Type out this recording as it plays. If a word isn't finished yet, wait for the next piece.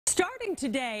Starting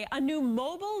today, a new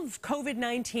mobile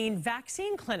COVID-19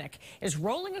 vaccine clinic is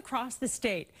rolling across the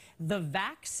state. The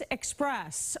Vax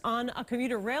Express on a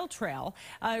commuter rail train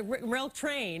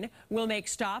will make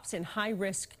stops in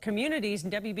high-risk communities,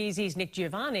 and WBZ's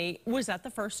Giovanni was at the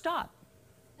first stop.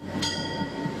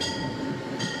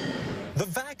 The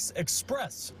Vax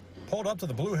Express pulled up to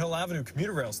the Blue Hill Avenue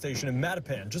commuter rail station in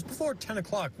Mattapan just before 10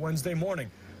 o'clock Wednesday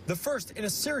morning. The first in a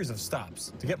series of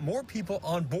stops to get more people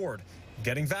on board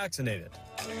getting vaccinated.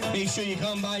 Make sure you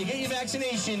come by, get your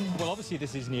vaccination. Well, obviously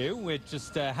this is new. We're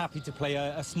just happy to play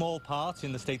a small part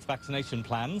in the state's vaccination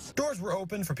plans. Doors were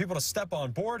open for people to step on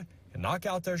board and knock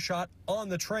out their shot on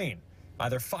the train.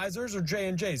 Either Pfizer's or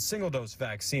J&J's single-dose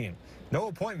vaccine. No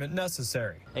appointment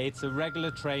necessary. It's a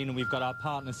regular train, and we've got our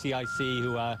partner CIC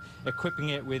who are equipping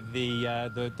it with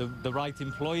the right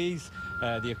employees,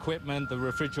 the equipment, the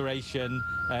refrigeration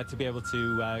to be able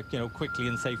to quickly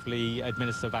and safely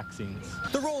administer vaccines.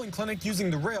 The rolling clinic using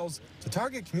the rails to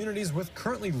target communities with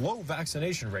currently low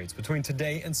vaccination rates between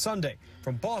today and Sunday,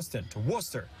 from Boston to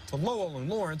Worcester to Lowell and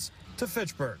Lawrence to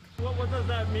Fitchburg. What does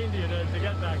that mean to you to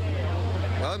get vaccinated?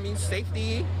 Well, it means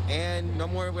safety and no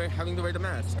more having to wear the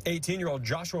mask. 18-year-old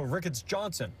Joshua Ricketts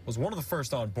Johnson was one of the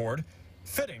first on board,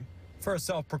 fitting for a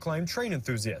self-proclaimed train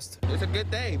enthusiast. It's a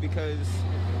good day because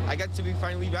I got to be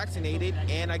finally vaccinated,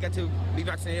 and I got to be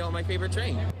vaccinated on my favorite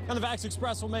train. And the Vax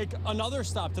Express will make another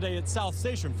stop today at South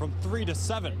Station from 3 to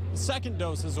 7. The second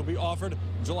doses will be offered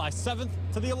July 7th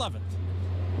to the 11th.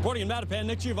 Reporting in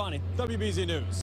Mattapan, Giovanni, WBZ News.